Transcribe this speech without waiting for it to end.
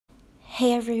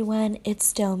Hey everyone,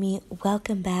 it's Domi.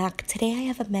 Welcome back. Today I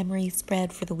have a memory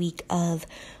spread for the week of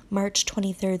March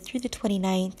 23rd through the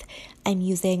 29th. I'm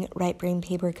using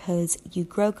RightBrainPaperCo's You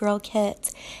Grow Girl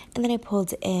kit, and then I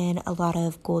pulled in a lot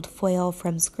of gold foil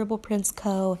from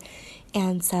ScribblePrints.co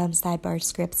and some sidebar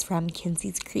scripts from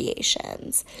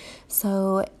KinzisCreations.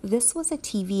 So this was a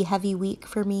TV heavy week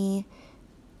for me,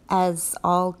 as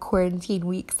all quarantine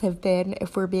weeks have been,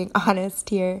 if we're being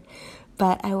honest here.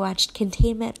 But I watched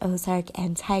Containment, Ozark,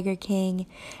 and Tiger King.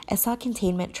 I saw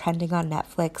Containment trending on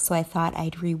Netflix, so I thought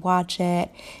I'd rewatch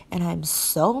it. And I'm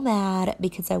so mad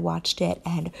because I watched it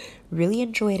and really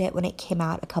enjoyed it when it came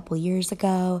out a couple years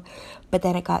ago. But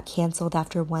then it got canceled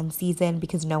after one season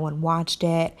because no one watched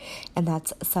it. And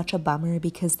that's such a bummer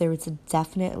because there was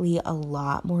definitely a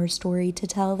lot more story to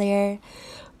tell there.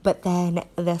 But then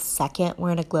the second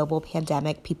we're in a global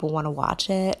pandemic, people want to watch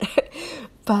it.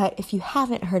 But if you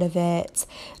haven't heard of it,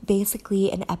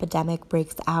 basically an epidemic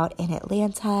breaks out in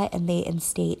Atlanta and they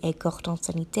instate a cordon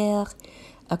sanitaire.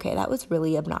 Okay, that was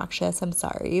really obnoxious. I'm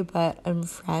sorry, but I'm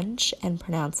French and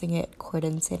pronouncing it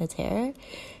cordon sanitaire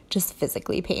just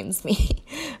physically pains me.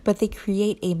 But they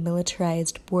create a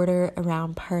militarized border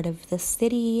around part of the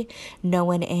city, no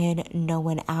one in, no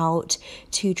one out,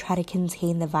 to try to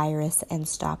contain the virus and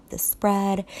stop the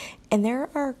spread. And there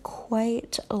are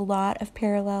quite a lot of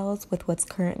parallels with what's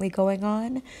currently going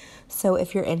on. So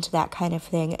if you're into that kind of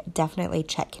thing, definitely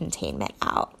check Containment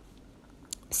out.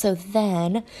 So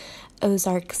then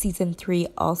Ozark Season 3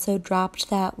 also dropped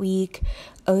that week.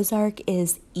 Ozark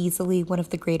is easily one of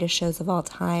the greatest shows of all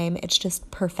time. It's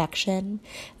just perfection.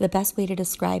 The best way to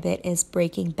describe it is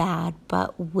Breaking Bad,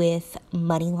 but with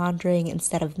money laundering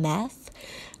instead of meth.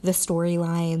 The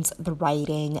storylines, the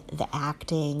writing, the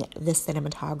acting, the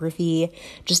cinematography,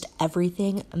 just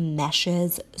everything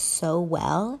meshes so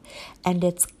well, and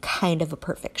it's kind of a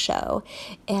perfect show.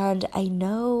 And I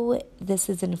know this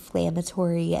is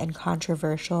inflammatory and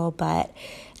controversial, but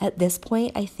at this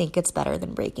point, I think it's better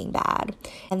than Breaking Bad.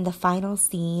 And the final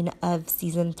scene of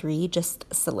Season 3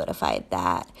 just solidified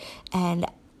that. And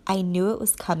I knew it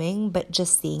was coming, but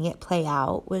just seeing it play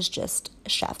out was just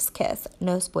chef's kiss.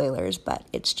 No spoilers, but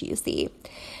it's juicy.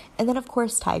 And then, of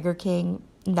course, Tiger King.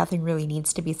 Nothing really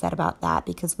needs to be said about that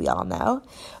because we all know.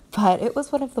 But it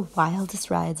was one of the wildest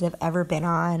rides I've ever been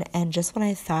on. And just when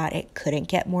I thought it couldn't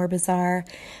get more bizarre,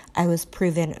 I was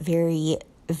proven very,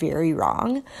 very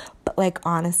wrong. But,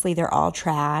 honestly, they're all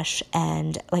trash.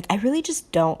 And, I really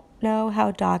just don't know how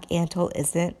Doc Antle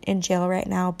isn't in jail right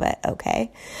now, but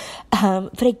okay.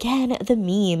 But again, the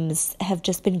memes have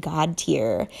just been God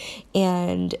tier,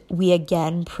 and we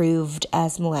again proved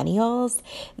as millennials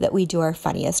that we do our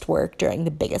funniest work during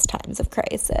the biggest times of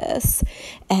crisis,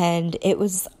 and it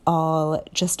was all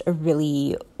just a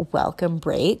really welcome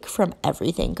break from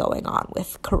everything going on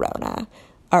with Corona.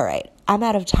 All right, I'm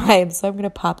out of time, so I'm going to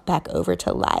pop back over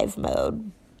to live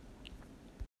mode.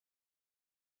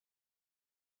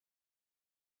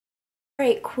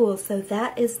 Alright, cool. So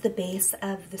that is the base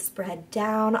of the spread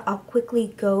down. I'll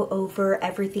quickly go over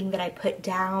everything that I put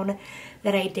down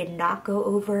that I did not go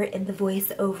over in the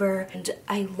voiceover. And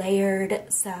I layered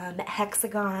some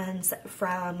hexagons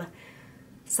from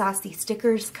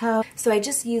SuddenlyStickers Co. So I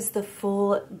just used the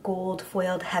full gold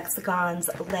foiled hexagons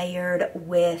layered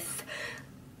with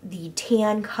the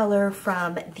tan color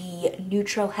from the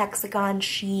neutral hexagon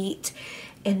sheet,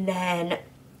 and then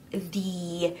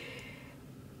the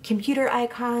computer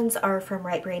icons are from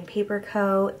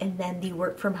RightBrainPaperCo, and then the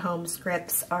work from home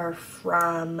scripts are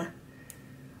from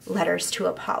Letters to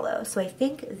Apollo. So I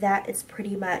think that is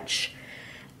pretty much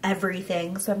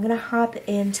everything. So I'm going to hop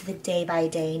into the day by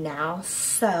day now.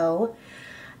 So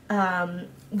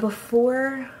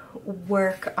before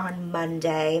work on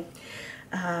Monday,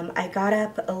 I got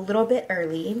up a little bit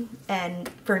early, and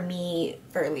for me,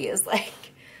 early is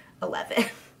 11.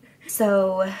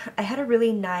 So I had a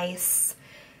really nice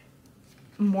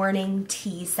morning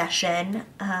tea session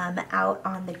out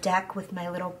on the deck with my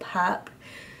little pup.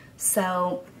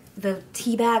 So the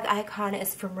tea bag icon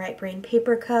is from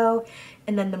RightBrainPaperCo,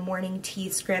 and then the morning tea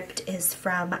script is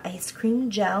from Ice Cream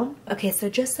Joe. Okay, so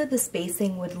just so the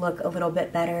spacing would look a little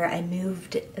bit better, I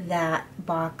moved that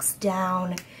box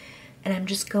down, and I'm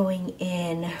just going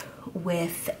in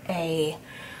with a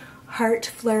heart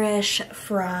flourish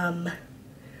from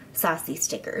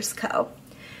SuddenlyStickers Co.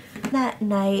 That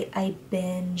night I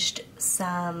binged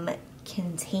some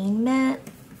Containment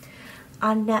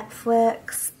on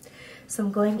Netflix. So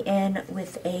I'm going in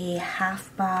with a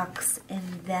half box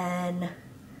and then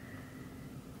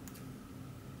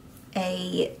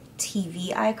a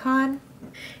TV icon.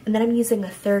 And then I'm using a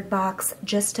third box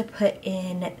just to put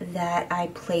in that I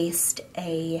placed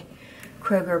a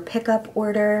Kroger pickup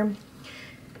order.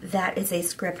 That is a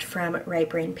script from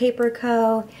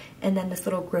RightBrainPaperCo, and then this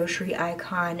little grocery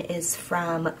icon is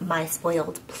from My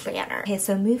Spoiled Planner. Okay,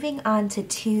 so moving on to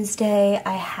Tuesday,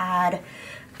 I had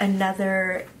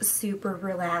another super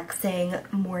relaxing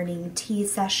morning tea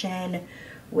session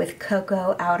with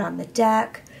Coco out on the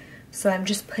deck. So I'm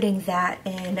just putting that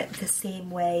in the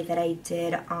same way that I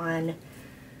did on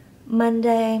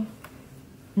Monday.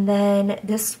 And then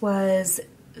this was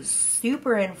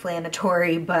super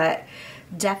inflammatory, but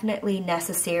definitely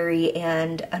necessary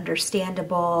and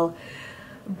understandable.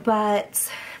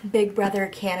 But Big Brother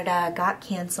Canada got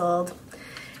canceled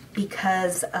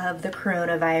because of the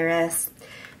coronavirus.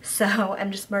 So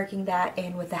I'm just marking that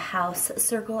in with a house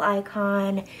circle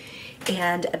icon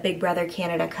and a Big Brother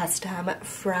Canada custom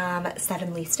from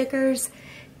SuddenlyStickers.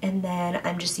 And then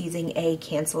I'm just using a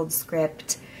canceled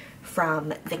script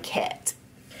from the kit.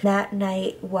 That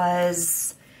night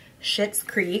was Schitt's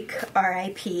Creek,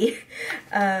 R.I.P.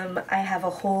 I have a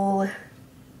whole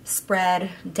spread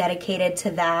dedicated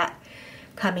to that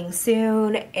coming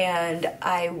soon, and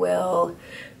I will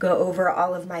go over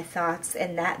all of my thoughts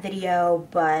in that video,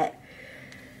 but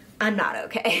I'm not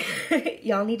okay.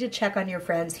 Y'all need to check on your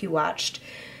friends who watched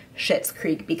Schitt's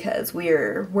Creek because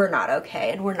we're not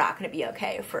okay, and we're not going to be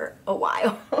okay for a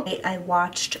while. I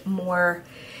watched more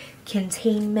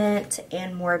Containment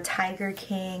and more Tiger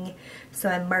King, so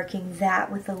I'm marking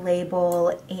that with a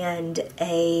label and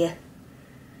a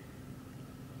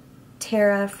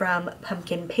Tara from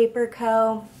Pumpkin Paper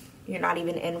Co. You're not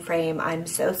even in frame, I'm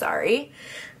so sorry.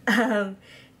 And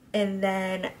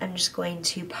then I'm just going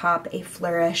to pop a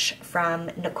Flourish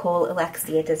from Nicole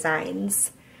Alexia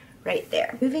Designs right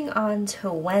there. Moving on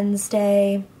to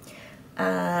Wednesday,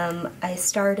 I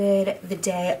started the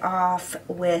day off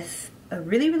with a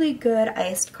really good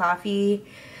iced coffee.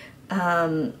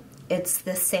 It's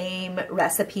the same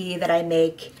recipe that I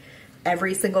make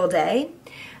every single day.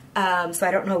 So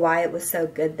I don't know why it was so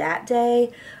good that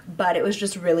day, but it was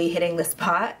just really hitting the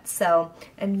spot. So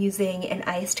I'm using an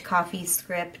iced coffee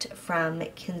script from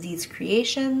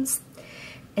KinzisCreations.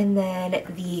 And then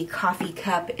the coffee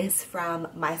cup is from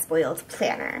My Spoiled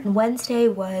Planner. Wednesday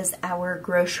was our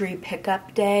grocery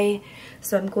pickup day.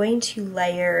 So I'm going to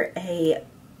layer a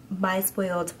My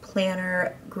Spoiled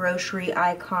Planner grocery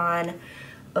icon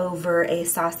over a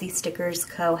SuddenlyStickers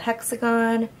Co.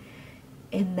 hexagon,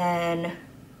 and then,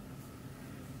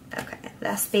 okay,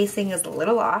 that spacing is a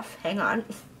little off, hang on.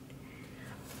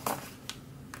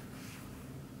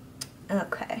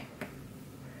 Okay,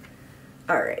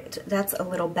 alright, that's a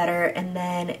little better, and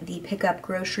then the pickup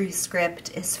grocery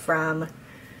script is from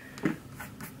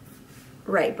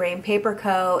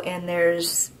RightBrainPaperCo, and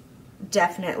there's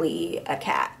definitely a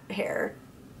cat hair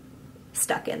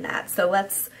stuck in that, so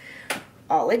let's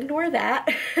all ignore that.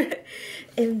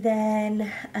 And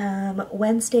then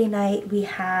Wednesday night we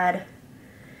had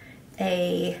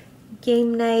a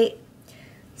game night,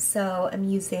 so I'm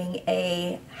using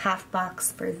a half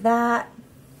box for that.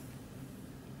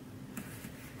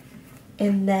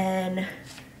 And then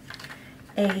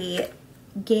a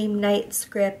game night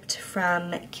script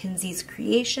from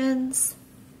KinzisCreations.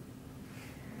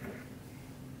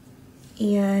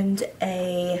 And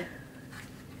a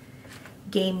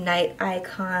game night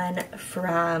icon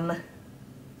from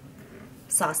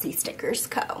SuddenlyStickers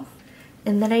Co.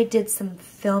 And then I did some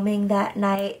filming that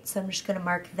night, so I'm just going to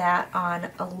mark that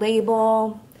on a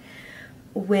label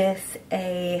with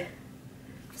a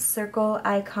circle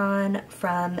icon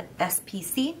from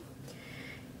SPC,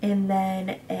 and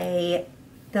then a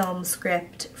film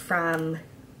script from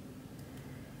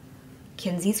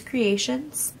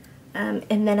KinzisCreations.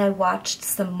 And then I watched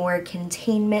some more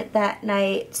Containment that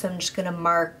night, so I'm just going to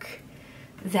mark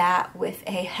that with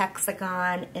a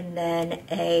hexagon and then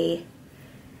a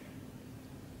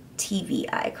TV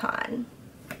icon.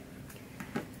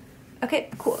 Okay,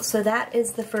 cool. So that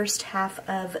is the first half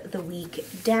of the week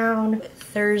down.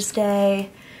 Thursday,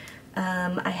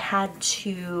 I had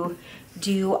to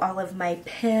do all of my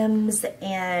PIMs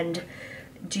and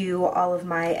do all of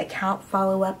my account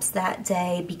follow-ups that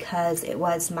day because it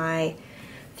was my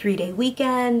 3-day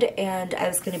weekend and I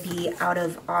was going to be out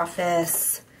of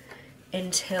office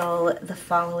until the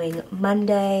following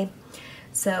Monday.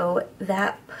 So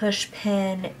that push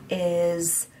pin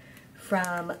is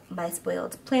from My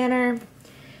Spoiled Planner,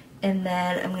 and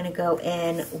then I'm going to go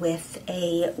in with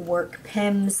a work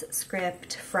PIMS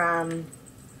script from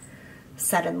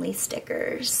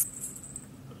SuddenlyStickers.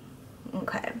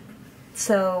 Okay.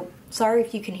 So, sorry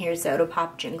if you can hear Soda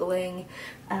Pop jingling.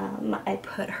 I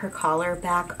put her collar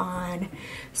back on,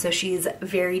 so she's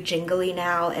very jingly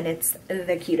now, and it's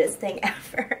the cutest thing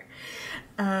ever.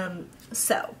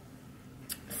 So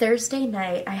Thursday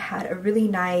night I had a really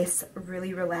nice,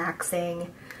 really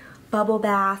relaxing bubble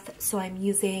bath. So I'm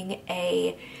using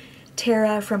a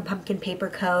Tara from Pumpkin Paper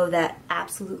Co. that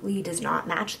absolutely does not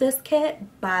match this kit,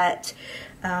 but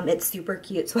it's super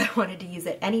cute, so I wanted to use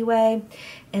it anyway.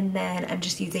 And then I'm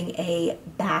just using a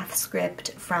bath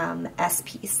script from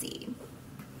SPC.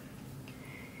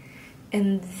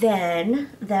 And then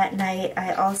that night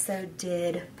I also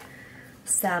did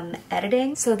some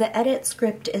editing. So the edit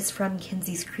script is from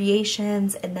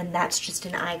KinzisCreations, and then that's just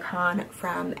an icon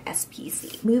from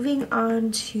SPC. Moving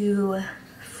on to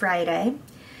Friday,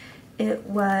 it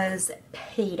was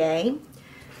payday.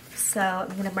 So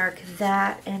I'm gonna mark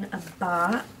that in a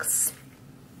box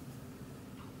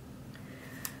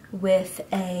with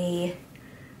a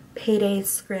payday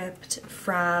script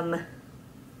from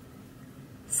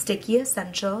Sticky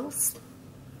Essentials.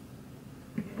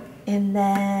 And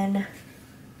then,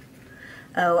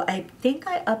 oh, I think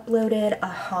I uploaded a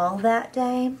haul that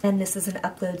day. And this is an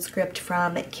upload script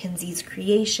from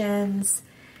KinzisCreations.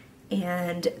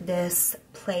 And this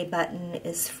play button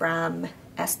is from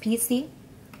SPC.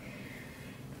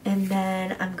 And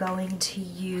then I'm going to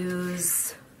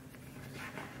use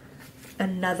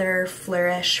another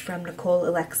flourish from Nicole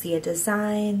Alexia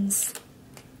Designs.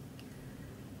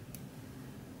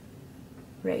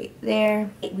 Right there.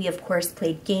 We of course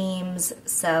played games,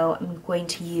 so I'm going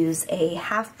to use a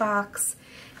half box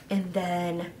and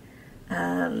then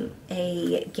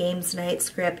a games night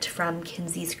script from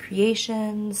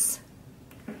KinzisCreations,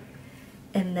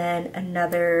 and then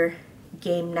another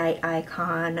game night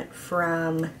icon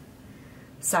from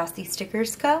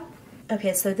SuddenlyStickers Co.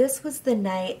 Okay, so this was the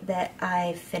night that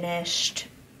I finished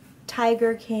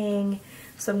Tiger King.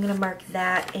 So I'm gonna mark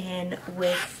that in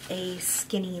with a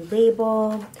skinny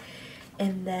label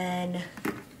and then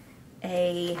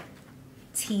a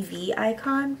TV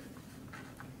icon.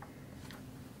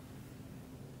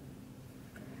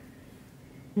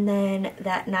 And then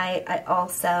that night I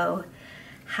also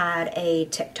had a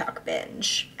TikTok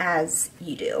binge, as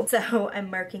you do. So I'm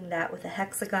marking that with a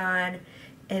hexagon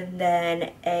and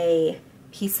then a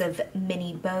piece of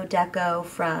mini bow deco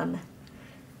from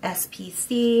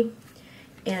SPC,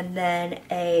 and then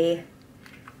a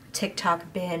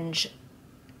TikTok binge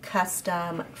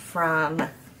custom from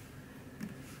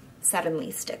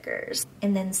SuddenlyStickers.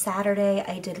 And then Saturday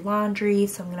I did laundry,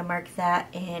 so I'm gonna mark that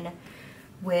in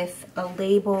with a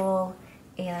label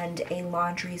and a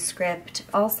laundry script.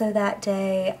 Also that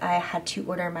day I had to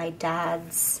order my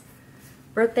dad's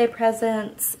birthday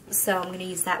presents, so I'm gonna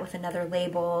use that with another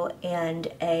label and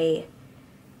a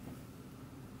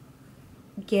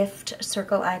gift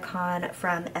circle icon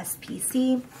from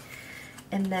SPC.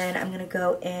 And then I'm gonna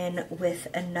go in with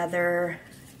another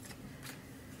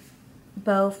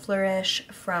bow flourish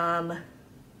from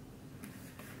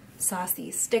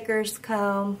SuddenlyStickers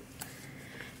Co.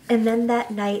 And then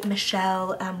that night,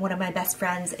 Michelle, one of my best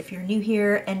friends, if you're new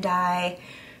here, and I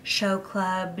show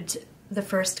clubbed the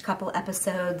first couple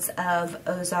episodes of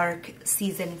Ozark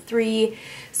season 3.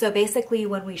 So basically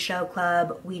when we show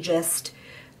club, we just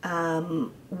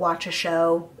watch a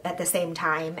show at the same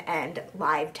time and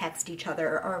live text each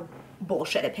other our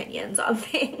bullshit opinions on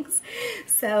things.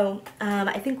 So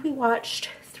I think we watched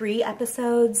 3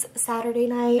 episodes Saturday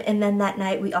night, and then that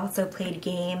night we also played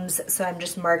games, so I'm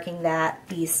just marking that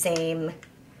the same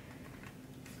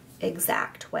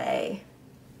exact way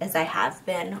as I have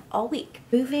been all week.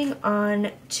 Moving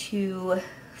on to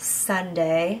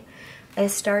Sunday, I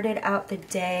started out the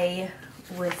day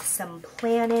with some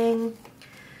planning.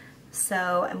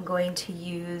 So I'm going to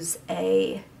use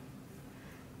a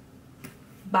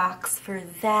box for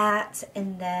that,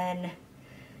 and then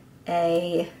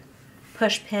a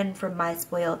push pin from My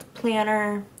Spoiled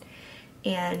Planner,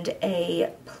 and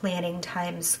a planning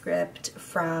time script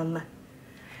from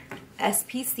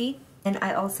SPC. And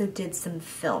I also did some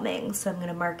filming, so I'm going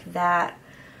to mark that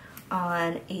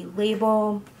on a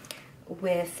label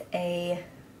with a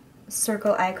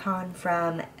circle icon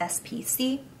from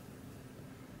SPC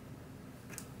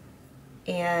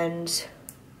and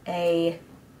a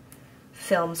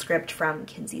film script from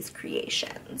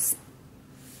KinzisCreations.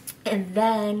 And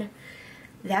then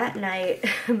that night,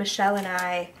 Michelle and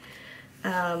I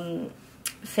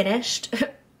finished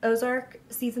Ozark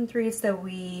season 3, so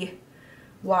we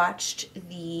watched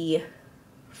the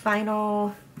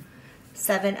final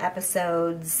 7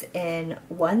 episodes in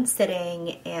one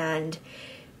sitting, and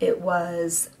it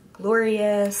was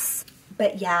glorious.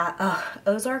 But yeah,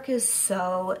 Ozark is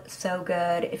so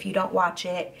good. If you don't watch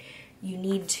it, you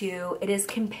need to. It is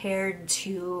compared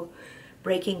to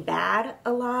Breaking Bad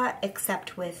a lot,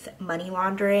 except with money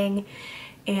laundering.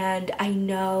 and I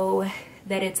know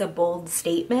that it's a bold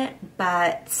statement,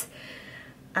 but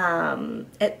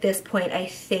at this point I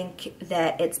think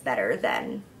that it's better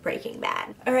than Breaking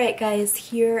Bad. Alright guys,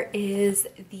 here is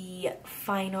the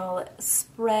final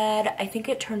spread. I think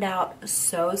it turned out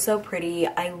so pretty.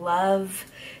 I love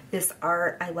this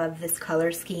art. I love this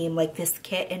color scheme. Like, this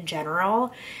kit in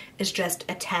general is just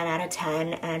a 10 out of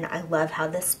 10, and I love how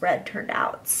this spread turned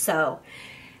out. So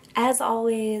as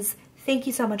always, thank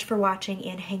you so much for watching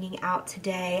and hanging out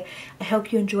today. I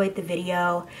hope you enjoyed the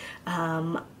video.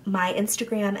 My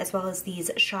Instagram, as well as these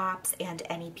shops and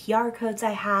any PR codes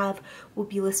I have, will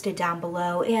be listed down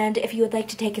below. And if you would like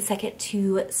to take a second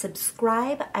to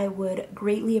subscribe, I would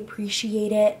greatly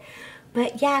appreciate it.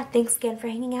 But yeah, thanks again for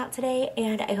hanging out today,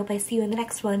 and I hope I see you in the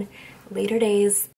next one. Later days.